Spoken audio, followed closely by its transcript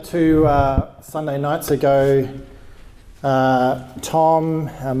Two Sunday nights ago, Tom,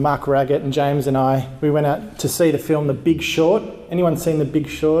 Mark Raggett and James and I, we went out to see the film The Big Short. Anyone seen The Big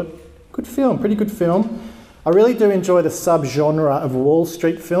Short? Good film, pretty good film. I really do enjoy the sub-genre of Wall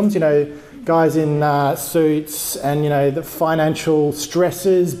Street films, you know, guys in suits and, you know, the financial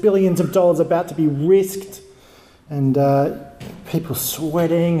stresses, billions of dollars about to be risked and people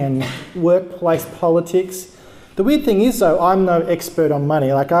sweating and workplace politics. The weird thing is, though, I'm no expert on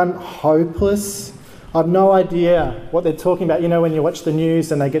money. Like, I'm hopeless. I've no idea what they're talking about. You know, when you watch the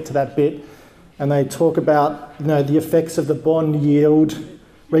news and they get to that bit and they talk about, you know, the effects of the bond yield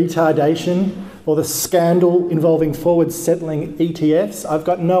retardation or the scandal involving forward settling ETFs. I've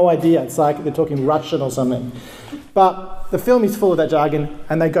got no idea. It's like they're talking Russian or something. But the film is full of that jargon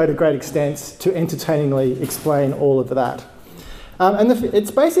and they go to great extents to entertainingly explain all of that.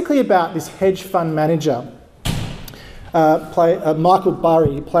 It's basically about this hedge fund manager, Michael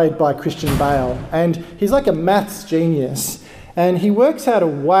Burry, played by Christian Bale, and he's like a maths genius, and he works out a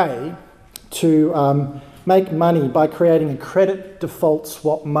way to make money by creating a credit default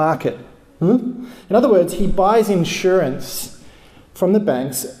swap market. In other words, he buys insurance from the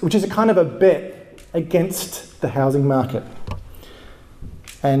banks, which is a kind of a bet against the housing market.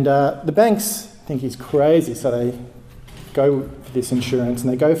 And the banks think he's crazy, so they go for this insurance and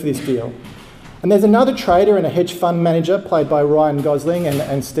they go for this deal. And there's another trader and a hedge fund manager, played by Ryan Gosling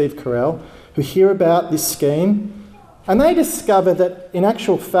and Steve Carell, who hear about this scheme, and they discover that, in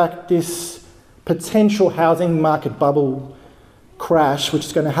actual fact, this potential housing market bubble crash, which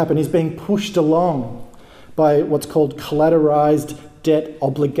is going to happen, is being pushed along by what's called collateralized debt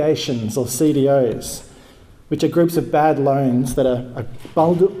obligations, or CDOs, which are groups of bad loans that are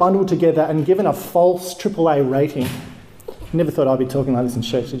bundled together and given a false AAA rating. Never thought I'd be talking like this in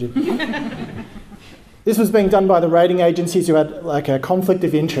church, did you? This was being done by the rating agencies who had like a conflict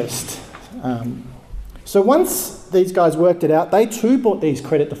of interest. So once these guys worked it out, they too bought these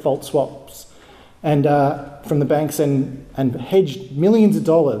credit default swaps and from the banks and hedged millions of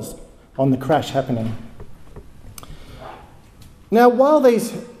dollars on the crash happening. Now, while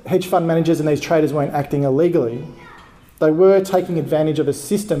these hedge fund managers and these traders weren't acting illegally, they were taking advantage of a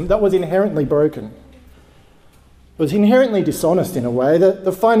system that was inherently broken. It was inherently dishonest in a way.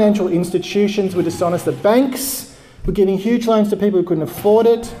 The financial institutions were dishonest. The banks were giving huge loans to people who couldn't afford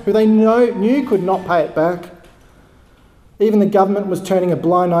it, who they knew could not pay it back. Even the government was turning a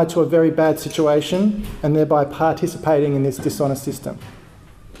blind eye to a very bad situation and thereby participating in this dishonest system.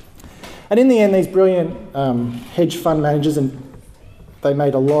 And in the end, these brilliant hedge fund managers, and they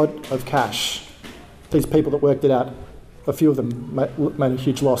made a lot of cash. These people that worked it out, a few of them made a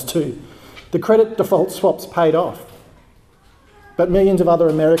huge loss too. The credit default swaps paid off, but millions of other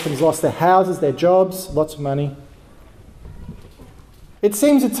Americans lost their houses, their jobs, lots of money. It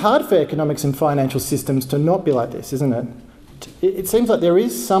seems it's hard for economics and financial systems to not be like this, isn't it? It seems like there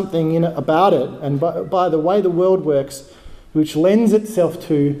is something about it, and by the way the world works, which lends itself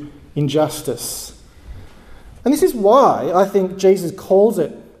to injustice. And this is why I think Jesus calls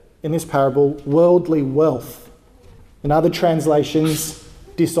it, in this parable, worldly wealth. In other translations,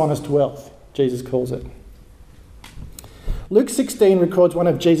 dishonest wealth. Jesus calls it. Luke 16 records one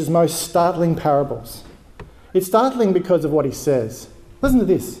of Jesus' most startling parables. It's startling because of what he says. Listen to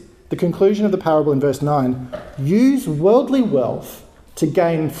this. The conclusion of the parable in verse 9. Use worldly wealth to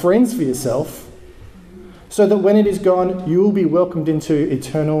gain friends for yourself, so that when it is gone, you will be welcomed into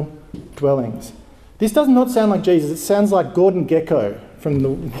eternal dwellings. This does not sound like Jesus. It sounds like Gordon Gekko from the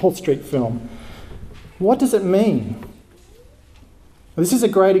Wall Street film. What does it mean? This is a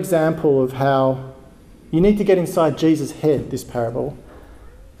great example of how you need to get inside Jesus' head, this parable,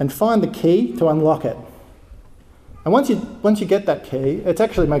 and find the key to unlock it. And once you get that key, it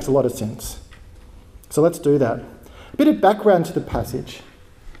actually makes a lot of sense. So let's do that. A bit of background to the passage.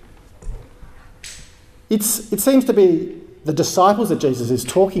 It seems to be the disciples that Jesus is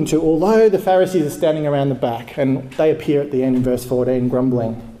talking to, although the Pharisees are standing around the back, and they appear at the end in verse 14,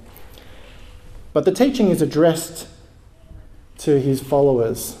 grumbling. But the teaching is addressed to his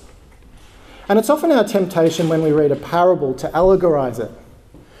followers. And it's often our temptation when we read a parable to allegorize it.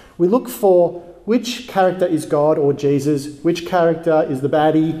 We look for which character is God or Jesus, which character is the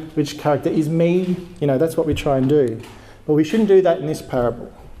baddie, which character is me. You know, that's what we try and do. But we shouldn't do that in this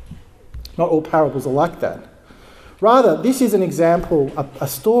parable. Not all parables are like that. Rather, this is an example, a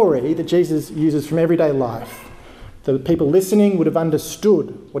story that Jesus uses from everyday life. The people listening would have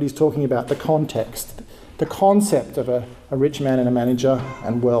understood what he's talking about, the context, the concept of a rich man and a manager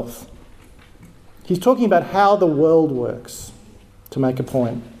and wealth. He's talking about how the world works, to make a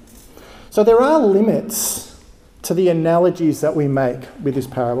point. So there are limits to the analogies that we make with this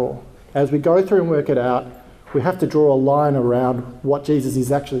parable. As we go through and work it out, we have to draw a line around what Jesus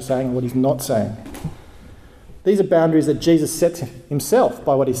is actually saying and what he's not saying. These are boundaries that Jesus sets himself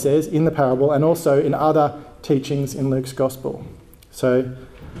by what he says in the parable and also in other teachings in Luke's Gospel. So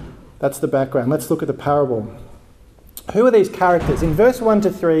that's the background. Let's look at the parable. Who are these characters? In verse 1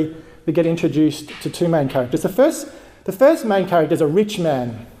 to 3, we get introduced to two main characters. The first main character is a rich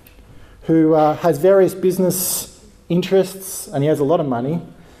man who has various business interests and he has a lot of money.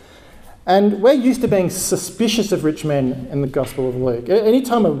 And we're used to being suspicious of rich men in the Gospel of Luke.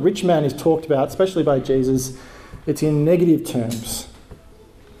 Anytime a rich man is talked about, especially by Jesus, it's in negative terms.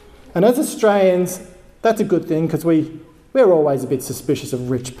 And as Australians, that's a good thing because we're always a bit suspicious of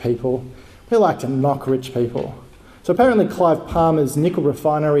rich people. We like to knock rich people. So apparently Clive Palmer's nickel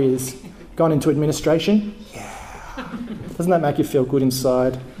refinery has gone into administration. Yeah. Doesn't that make you feel good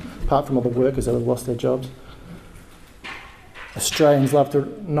inside, apart from all the workers that have lost their jobs? Australians love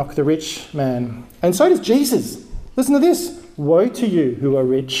to knock the rich man. And so does Jesus. Listen to this. Woe to you who are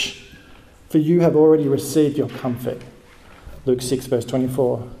rich, for you have already received your comfort. Luke 6 verse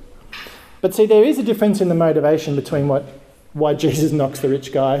 24. But see, there is a difference in the motivation between why Jesus knocks the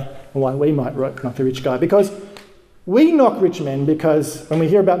rich guy and why we might knock the rich guy. Because we knock rich men because when we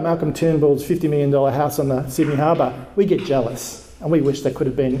hear about Malcolm Turnbull's $50 million house on the Sydney Harbour, we get jealous and we wish that could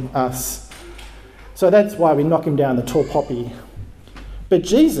have been us. So that's why we knock him down, the tall poppy. But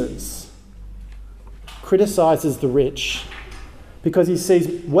Jesus criticises the rich because he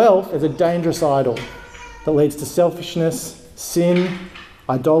sees wealth as a dangerous idol that leads to selfishness, sin,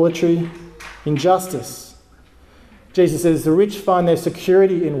 idolatry, injustice. Jesus says the rich find their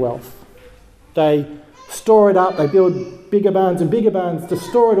security in wealth. They store it up, they build bigger barns and bigger barns to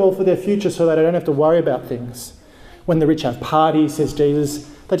store it all for their future so that they don't have to worry about things. When the rich have parties, says Jesus,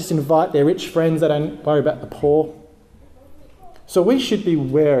 they just invite their rich friends, they don't worry about the poor. So we should be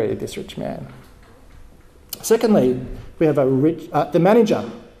wary of this rich man. Secondly, we have the manager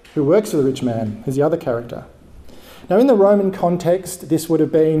who works for the rich man, who's the other character. Now in the Roman context, this would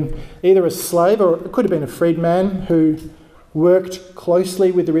have been either a slave or it could have been a freedman who worked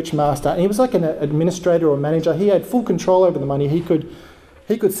closely with the rich master. And he was like an administrator or manager. He had full control over the money. He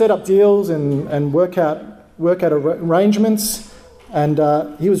could set up deals and work out arrangements. And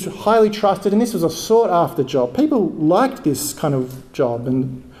he was highly trusted, and this was a sought-after job. People liked this kind of job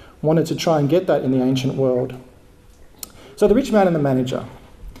and wanted to try and get that in the ancient world. So the rich man and the manager.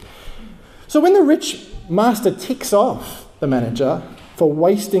 So when the rich master ticks off the manager for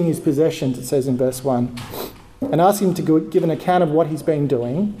wasting his possessions, it says in verse 1, and asks him to give an account of what he's been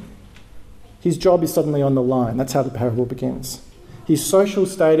doing, his job is suddenly on the line. That's how the parable begins. His social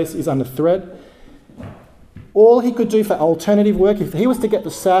status is under threat. All he could do for alternative work, if he was to get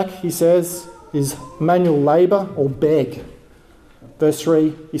the sack, he says, is manual labour or beg. Verse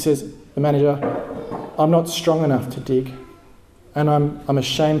 3, he says, the manager, I'm not strong enough to dig and I'm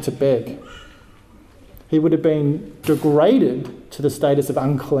ashamed to beg. He would have been degraded to the status of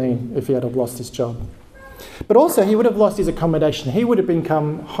unclean if he had have lost his job. But also he would have lost his accommodation. He would have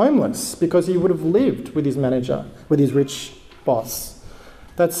become homeless because he would have lived with his manager, with his rich boss.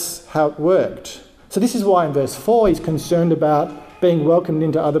 That's how it worked. So this is why in verse 4 he's concerned about being welcomed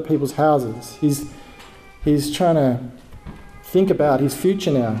into other people's houses. He's trying to think about his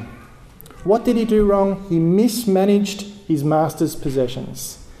future now. What did he do wrong? He mismanaged his master's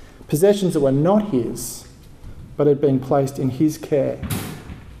possessions. Possessions that were not his, but had been placed in his care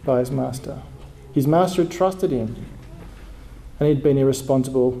by his master. His master had trusted him, and he'd been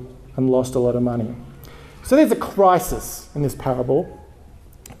irresponsible and lost a lot of money. So there's a crisis in this parable.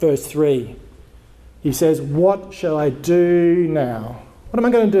 Verse 3. He says, what shall I do now? What am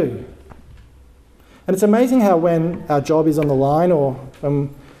I going to do? And it's amazing how when our job is on the line or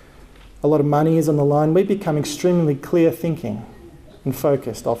when a lot of money is on the line, we become extremely clear thinking and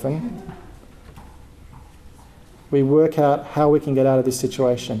focused often. We work out how we can get out of this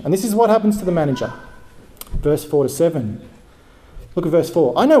situation. And this is what happens to the manager. Verse 4 to 7. Look at verse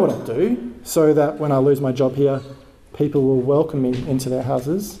 4. I know what I'll do so that when I lose my job here, people will welcome me into their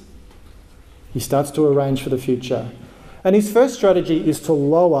houses. He starts to arrange for the future. And his first strategy is to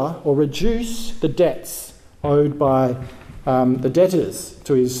lower or reduce the debts owed by the debtors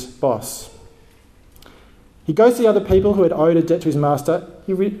to his boss. He goes to the other people who had owed a debt to his master.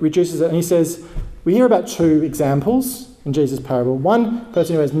 He reduces it and he says, we hear about two examples in Jesus' parable. One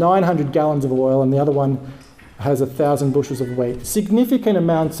person who has 900 gallons of oil and the other one has 1,000 bushels of wheat. Significant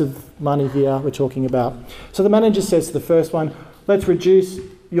amounts of money here we're talking about. So the manager says to the first one, let's reduce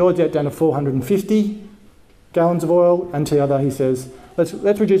your debt down to 450 gallons of oil, and to the other he says, let's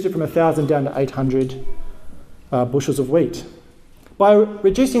reduce it from 1,000 down to 800. bushels of wheat. By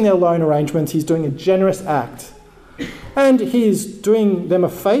reducing their loan arrangements, he's doing a generous act. And he's doing them a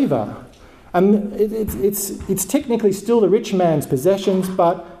favour. And it's technically still the rich man's possessions,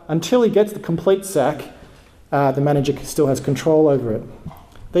 but until he gets the complete sack, the manager still has control over it.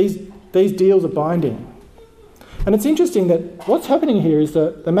 These deals are binding. And it's interesting that what's happening here is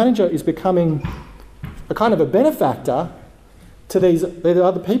that the manager is becoming a kind of a benefactor to these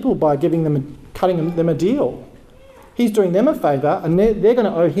other people by cutting them a deal. He's doing them a favour and they're going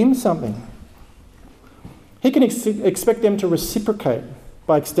to owe him something. He can expect them to reciprocate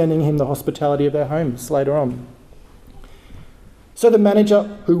by extending him the hospitality of their homes later on. So the manager,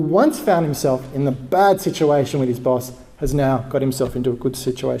 who once found himself in the bad situation with his boss, has now got himself into a good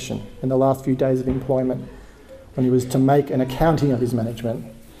situation in the last few days of employment when he was to make an accounting of his management.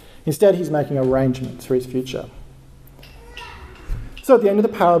 Instead, he's making arrangements for his future. So at the end of the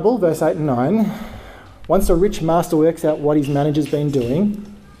parable, verse 8 and 9, once the rich master works out what his manager's been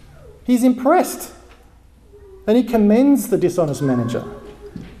doing, he's impressed. And he commends the dishonest manager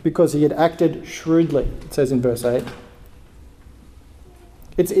because he had acted shrewdly, it says in verse 8.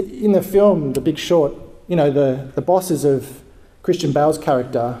 In the film, The Big Short, the bosses of Christian Bale's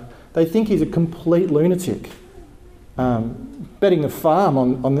character, they think he's a complete lunatic, betting the farm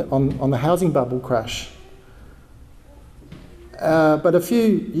on the housing bubble crash. But a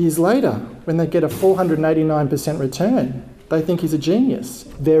few years later, when they get a 489% return, they think he's a genius.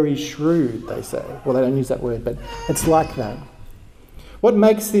 Very shrewd, they say. Well, they don't use that word, but it's like that. What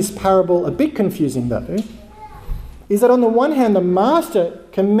makes this parable a bit confusing, though, is that on the one hand, the master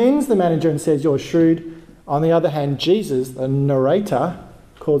commends the manager and says, "You're shrewd." On the other hand, Jesus, the narrator,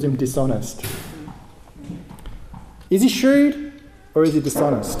 calls him dishonest. Is he shrewd or is he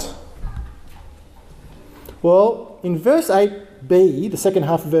dishonest? Well, in verse 8b, the second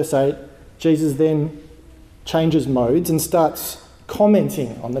half of verse 8, Jesus then changes modes and starts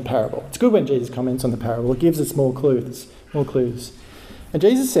commenting on the parable. It's good when Jesus comments on the parable. It gives us more clues. And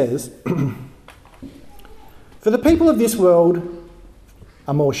Jesus says, "For the people of this world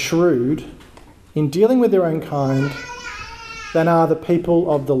are more shrewd in dealing with their own kind than are the people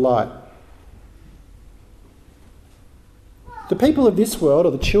of the light." The people of this world,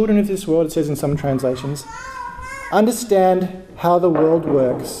 or the children of this world, it says in some translations, understand how the world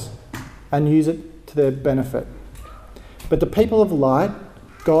works and use it to their benefit. But the people of light,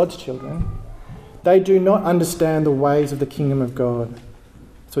 God's children, they do not understand the ways of the kingdom of God.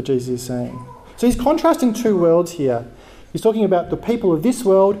 That's what Jesus is saying. So he's contrasting two worlds here. He's talking about the people of this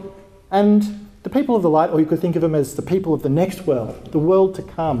world and the people of the light, or you could think of them as the people of the next world, the world to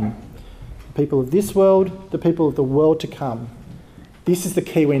come. The people of this world, the people of the world to come. This is the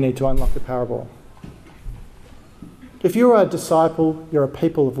key we need to unlock the parable. If you're a disciple, you're a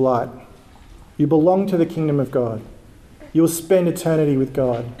people of light. You belong to the kingdom of God. You will spend eternity with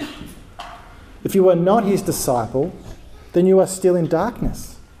God. If you are not his disciple, then you are still in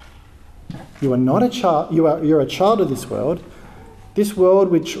darkness. You are not a child. You're a child of this world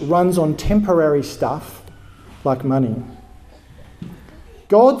which runs on temporary stuff like money.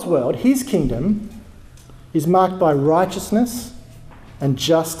 God's world, his kingdom, is marked by righteousness and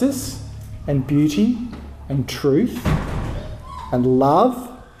justice and beauty and truth and love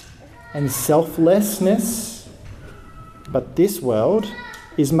and selflessness. But this world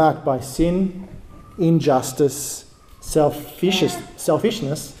is marked by sin, injustice,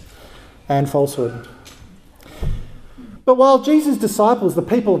 selfishness and falsehood. But while Jesus' disciples, the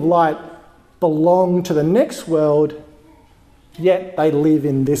people of light, belong to the next world, yet they live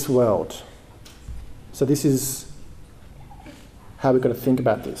in this world. So this is how we've got to think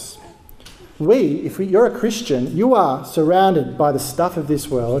about this. If you're a Christian, you are surrounded by the stuff of this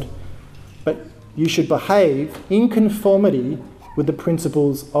world, but you should behave in conformity with the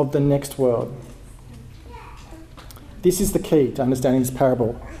principles of the next world. This is the key to understanding this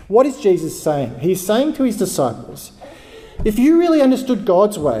parable. What is Jesus saying? He's saying to his disciples, if you really understood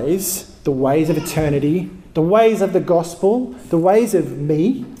God's ways, the ways of eternity, the ways of the gospel, the ways of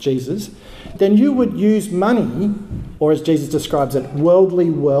me, Jesus, then you would use money, or as Jesus describes it, worldly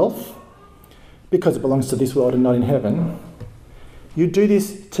wealth, because it belongs to this world and not in heaven. You do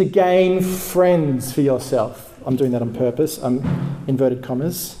this to gain friends for yourself. I'm doing that on purpose, inverted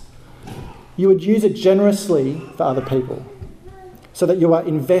commas. You would use it generously for other people so that you are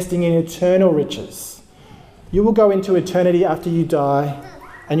investing in eternal riches. You will go into eternity after you die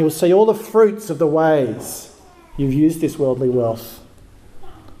and you will see all the fruits of the ways you've used this worldly wealth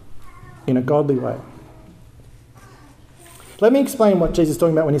in a godly way. Let me explain what Jesus is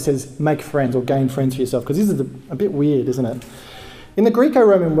talking about when he says make friends or gain friends for yourself, because this is a bit weird, isn't it? In the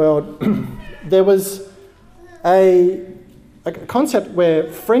Greco-Roman world, there was a concept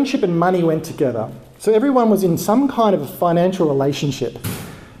where friendship and money went together. So everyone was in some kind of a financial relationship.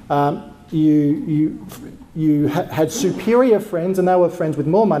 You had superior friends, and they were friends with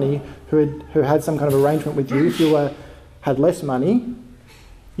more money who had some kind of arrangement with you. If you had less money,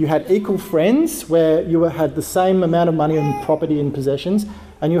 you had equal friends where you had the same amount of money and property and possessions,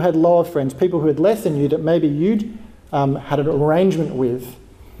 and you had lower friends, people who had less than you that maybe you'd had an arrangement with.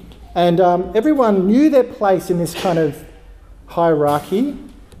 And everyone knew their place in this kind of hierarchy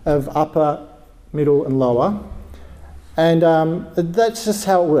of upper, middle and lower. And that's just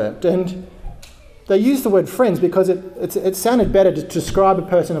how it worked. And they used the word friends because it sounded better to describe a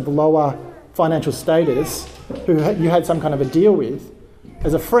person of lower financial status who you had some kind of a deal with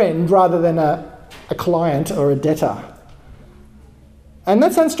as a friend rather than a client or a debtor. And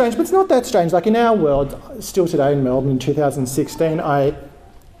that sounds strange, but it's not that strange. Like in our world, still today in Melbourne in 2016, I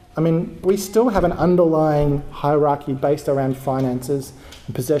mean, we still have an underlying hierarchy based around finances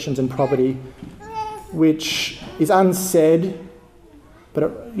and possessions and property, which is unsaid, but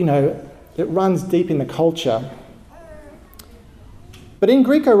it runs deep in the culture. But in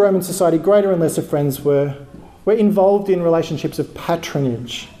Greco-Roman society, greater and lesser friends were involved in relationships of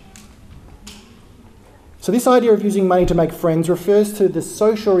patronage. So this idea of using money to make friends refers to the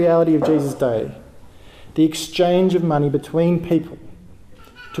social reality of Jesus' day, the exchange of money between people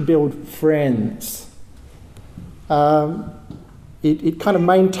to build friends. It kind of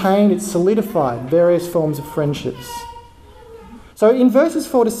maintained, it solidified various forms of friendships. So in verses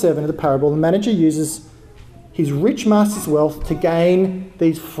 4 to 7 of the parable, the manager uses his rich master's wealth to gain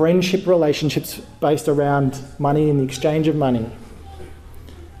these friendship relationships based around money and the exchange of money.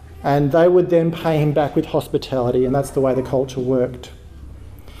 And they would then pay him back with hospitality, and that's the way the culture worked.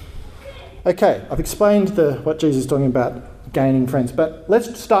 Okay, I've explained what Jesus is talking about, gaining friends, but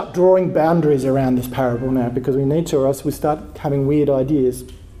let's start drawing boundaries around this parable now, because we need to, or else we start having weird ideas.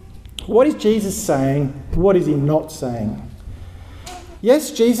 What is Jesus saying? What is he not saying?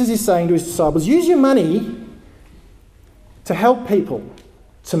 Yes, Jesus is saying to his disciples, use your money to help people,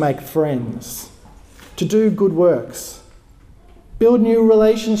 to make friends, to do good works. Build new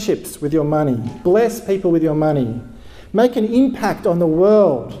relationships with your money. Bless people with your money. Make an impact on the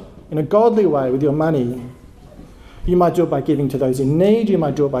world in a godly way with your money. You might do it by giving to those in need. You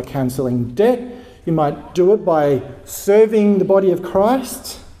might do it by cancelling debt. You might do it by serving the body of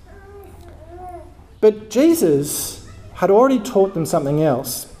Christ. But Jesus had already taught them something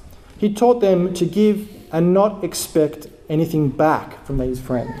else. He taught them to give and not expect anything back from these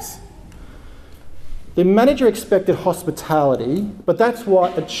friends. The manager expected hospitality, but that's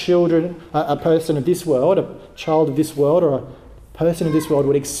what a person of this world, a child of this world, or a person of this world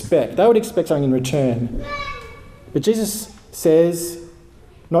would expect. They would expect something in return. But Jesus says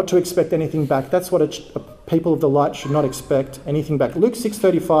not to expect anything back. That's what a people of the light should not expect anything back. Luke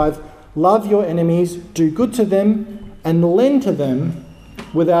 6:35, love your enemies, do good to them, and lend to them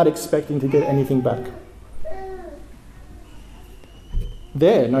without expecting to get anything back.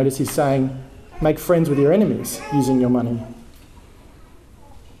 There, notice he's saying, make friends with your enemies using your money.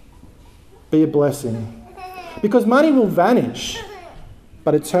 Be a blessing. Because money will vanish,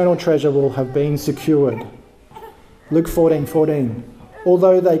 but eternal treasure will have been secured. Luke 14:14.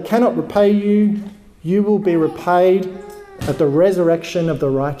 Although they cannot repay you, you will be repaid at the resurrection of the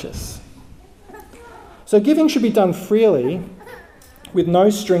righteous. So giving should be done freely, with no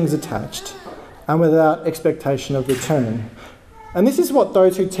strings attached, and without expectation of return. And this is what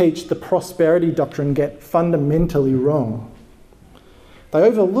those who teach the prosperity doctrine get fundamentally wrong. They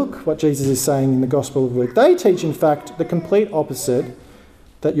overlook what Jesus is saying in the Gospel of Luke. They teach, in fact, the complete opposite,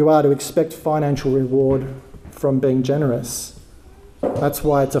 that you are to expect financial reward from being generous. That's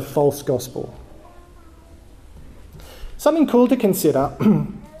why it's a false gospel. Something cool to consider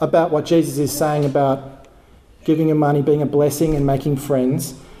about what Jesus is saying about giving your money, being a blessing and making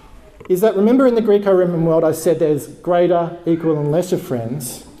friends, is that, remember in the Greco-Roman world I said there's greater, equal and lesser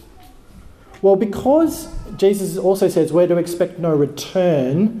friends? Well, because Jesus also says we're to expect no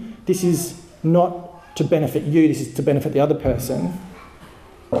return, this is not to benefit you, this is to benefit the other person.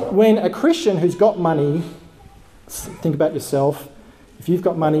 When a Christian who's got money, think about yourself, if you've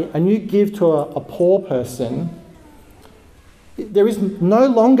got money and you give to a poor person, there is no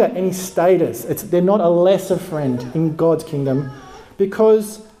longer any status. They're not a lesser friend in God's kingdom,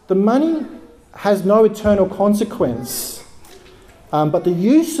 because the money has no eternal consequence, but the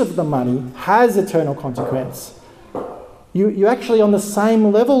use of the money has eternal consequence. You're actually on the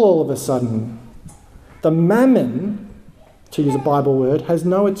same level all of a sudden. The mammon, to use a Bible word, has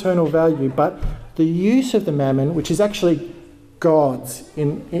no eternal value, but the use of the mammon, which is actually God's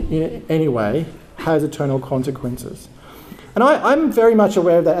in any way, has eternal consequences. And I'm very much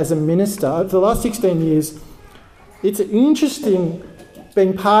aware of that as a minister. Over the last 16 years, it's interesting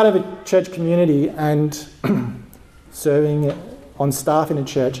being part of a church community and serving on staff in a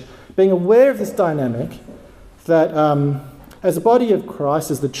church, being aware of this dynamic that as a body of Christ,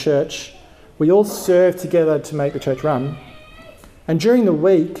 as the church, we all serve together to make the church run. And during the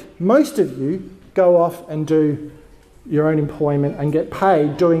week, most of you go off and do your own employment and get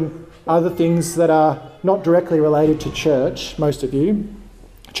paid doing other things that are not directly related to church, most of you,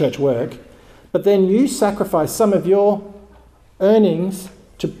 church work. But then you sacrifice some of your earnings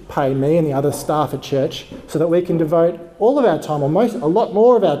to pay me and the other staff at church so that we can devote all of our time, or a lot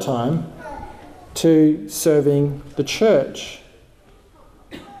more of our time, to serving the church.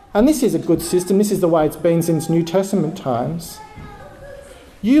 And this is a good system. This is the way it's been since New Testament times.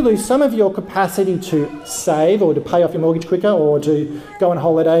 You lose some of your capacity to save or to pay off your mortgage quicker or to go on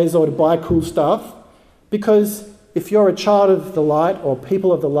holidays or to buy cool stuff, because if you're a child of the light or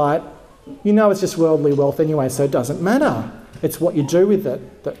people of the light, you know it's just worldly wealth anyway, so it doesn't matter. It's what you do with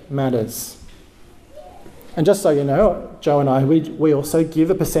it that matters. And just so you know, Joe and I, we also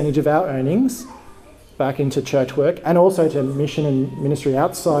give a percentage of our earnings back into church work and also to mission and ministry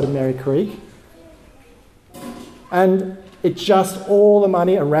outside of Mary Creek. And it's just all the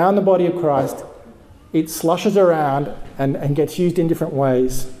money around the body of Christ. It slushes around and gets used in different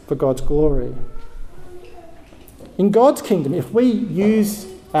ways for God's glory. In God's kingdom, if we use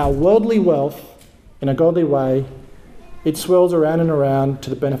our worldly wealth in a godly way, it swirls around and around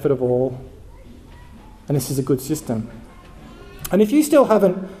to the benefit of all. And this is a good system. And if you still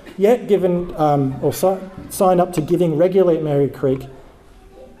haven't yet given or signed up to giving regularly at Mary Creek,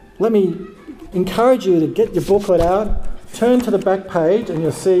 let me encourage you to get your booklet out, turn to the back page and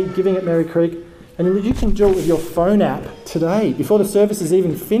you'll see Giving at Mary Creek, and you can do it with your phone app today before the service is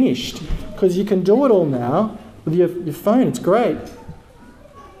even finished, because you can do it all now with your phone. It's great.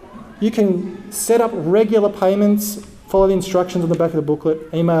 You can set up regular payments, follow the instructions on the back of the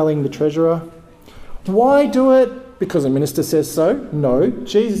booklet, emailing the treasurer. Why do it? Because a minister says so? No.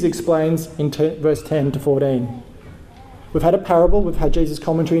 Jesus explains in verse 10 to 14. We've had a parable, we've had Jesus'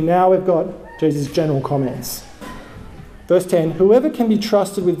 commentary, now we've got Jesus' general comments. Verse 10, whoever can be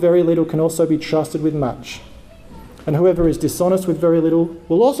trusted with very little can also be trusted with much. And whoever is dishonest with very little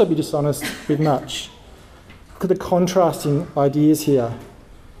will also be dishonest with much. Look at the contrasting ideas here.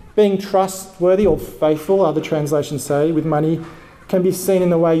 Being trustworthy or faithful, other translations say, with money can be seen in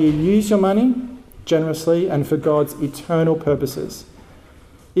the way you use your money generously and for God's eternal purposes.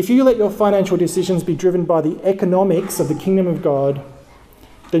 If you let your financial decisions be driven by the economics of the kingdom of God,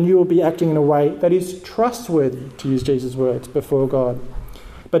 then you will be acting in a way that is trustworthy, to use Jesus' words, before God.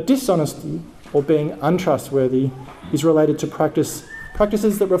 But dishonesty, or being untrustworthy, is related to practices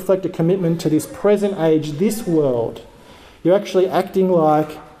that reflect a commitment to this present age, this world. You're actually acting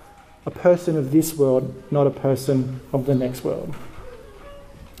like a person of this world, not a person of the next world.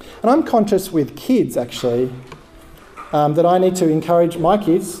 And I'm conscious with kids, actually, that I need to encourage my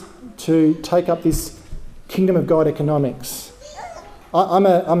kids to take up this kingdom of God economics.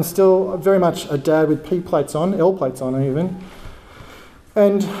 I'm still very much a dad with P plates on, L plates on even.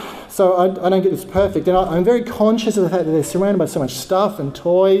 And so I don't get this perfect. And I'm very conscious of the fact that they're surrounded by so much stuff and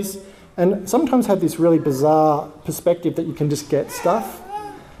toys, and sometimes have this really bizarre perspective that you can just get stuff,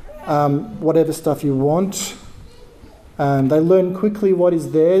 whatever stuff you want. They learn quickly what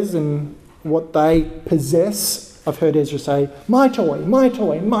is theirs and what they possess. I've heard Ezra say, my toy, my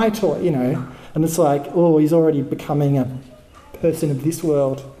toy, my toy, you know. And it's like, oh, he's already becoming a person of this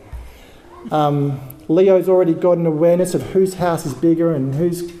world. Leo's already got an awareness of whose house is bigger and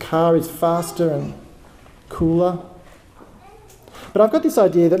whose car is faster and cooler. But I've got this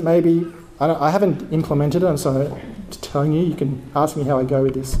idea that maybe, I haven't implemented it, and so I'm just telling you, you can ask me how I go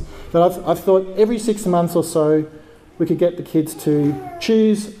with this. But I've thought every 6 months or so, we could get the kids to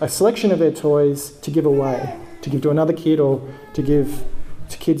choose a selection of their toys to give away, to give to another kid or to give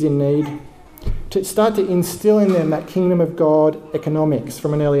to kids in need, to start to instill in them that kingdom of God economics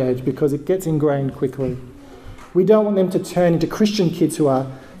from an early age, because it gets ingrained quickly. We don't want them to turn into Christian kids who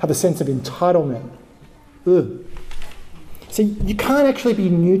have a sense of entitlement. Ugh. See, you can't actually be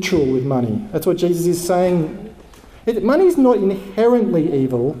neutral with money. That's what Jesus is saying. Money is not inherently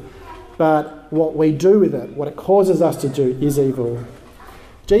evil, but what we do with it, what it causes us to do, is evil.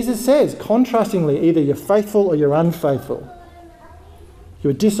 Jesus says, contrastingly, either you're faithful or you're unfaithful.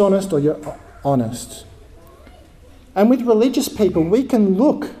 You're dishonest or you're honest. And with religious people, we can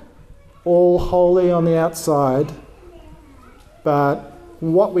look all holy on the outside, but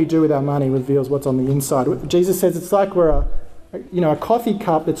what we do with our money reveals what's on the inside. Jesus says it's like we're a coffee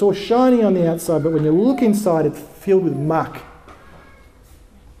cup that's all shiny on the outside, but when you look inside, it's filled with muck.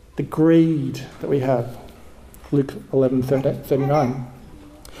 The greed that we have. Luke 11:39.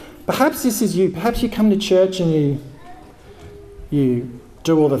 Perhaps this is you. Perhaps you come to church and you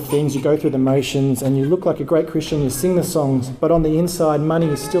do all the things, you go through the motions, and you look like a great Christian, you sing the songs, but on the inside, money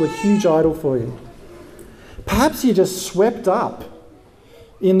is still a huge idol for you. Perhaps you're just swept up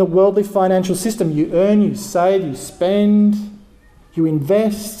in the worldly financial system. You earn, you save, you spend, you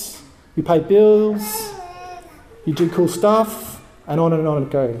invest, you pay bills, you do cool stuff, and on it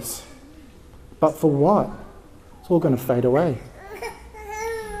goes. But for what? It's all going to fade away.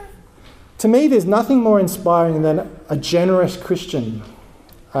 To me, there's nothing more inspiring than a generous Christian.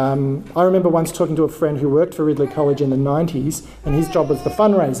 I remember once talking to a friend who worked for Ridley College in the 90s, and his job was the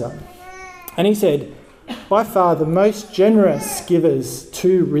fundraiser. And he said, by far the most generous givers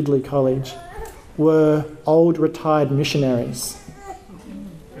to Ridley College were old retired missionaries.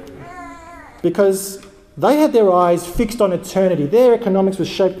 Because they had their eyes fixed on eternity. Their economics was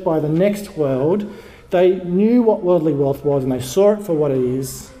shaped by the next world. They knew what worldly wealth was and they saw it for what it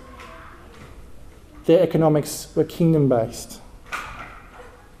is. Their economics were kingdom-based.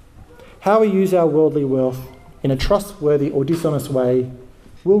 How we use our worldly wealth in a trustworthy or dishonest way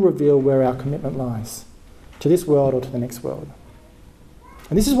will reveal where our commitment lies, to this world or to the next world.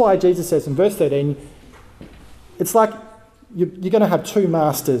 And this is why Jesus says in verse 13, it's like you're going to have two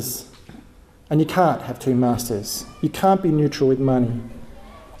masters, and you can't have two masters. You can't be neutral with money.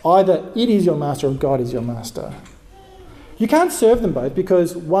 Either it is your master or God is your master. You can't serve them both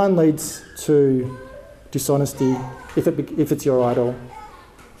because one leads to dishonesty if it's your idol,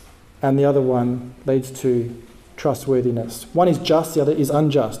 and the other one leads to trustworthiness. One is just, the other is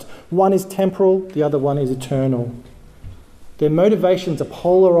unjust. One is temporal, the other one is eternal. Their motivations are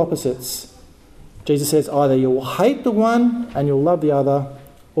polar opposites. Jesus says either you will hate the one and you'll love the other,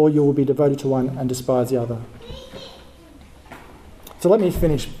 or you will be devoted to one and despise the other. So let me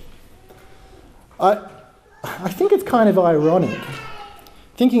finish. I think it's kind of ironic,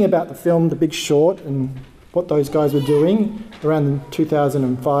 thinking about the film The Big Short and what those guys were doing around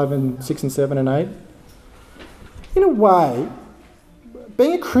 2005 and 6 and 7 and 8. In a way,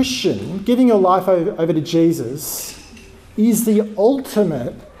 being a Christian, giving your life over to Jesus, is the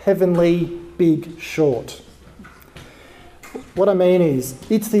ultimate heavenly Big Short. What I mean is,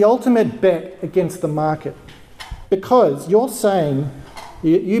 it's the ultimate bet against the market. Because you're saying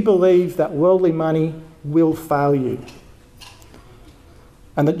you believe that worldly money will fail you.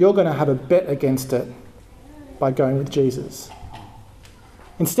 And that you're going to have a bet against it by going with Jesus.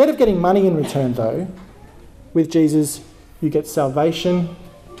 Instead of getting money in return, though, with Jesus, you get salvation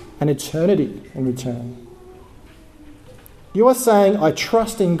and eternity in return. You are saying, I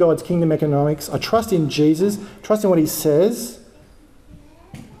trust in God's kingdom economics, I trust in Jesus, trust in what he says,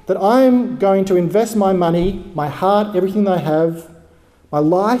 that I'm going to invest my money, my heart, everything that I have, my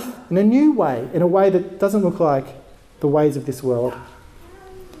life in a new way, in a way that doesn't look like the ways of this world.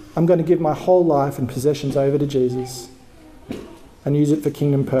 I'm going to give my whole life and possessions over to Jesus and use it for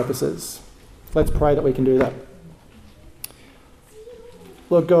kingdom purposes. Let's pray that we can do that.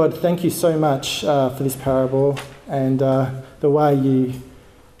 Lord God, thank you so much for this parable and the way you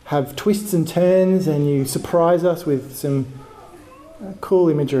have twists and turns and you surprise us with some cool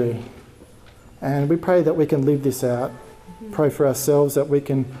imagery. And we pray that we can live this out. Pray for ourselves that we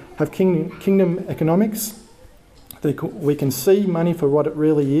can have kingdom economics, that we can see money for what it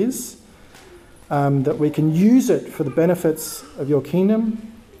really is, that we can use it for the benefits of your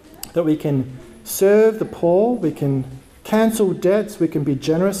kingdom, that we can serve the poor, we can cancel debts, we can be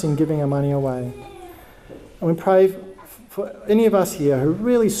generous in giving our money away. And we pray for any of us here who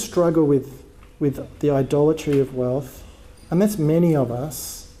really struggle with the idolatry of wealth, and that's many of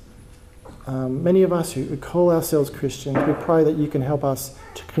us who call ourselves Christians. We pray that you can help us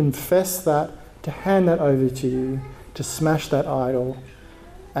to confess that, to hand that over to you, to smash that idol,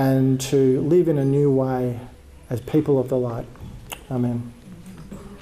 and to live in a new way as people of the light. Amen.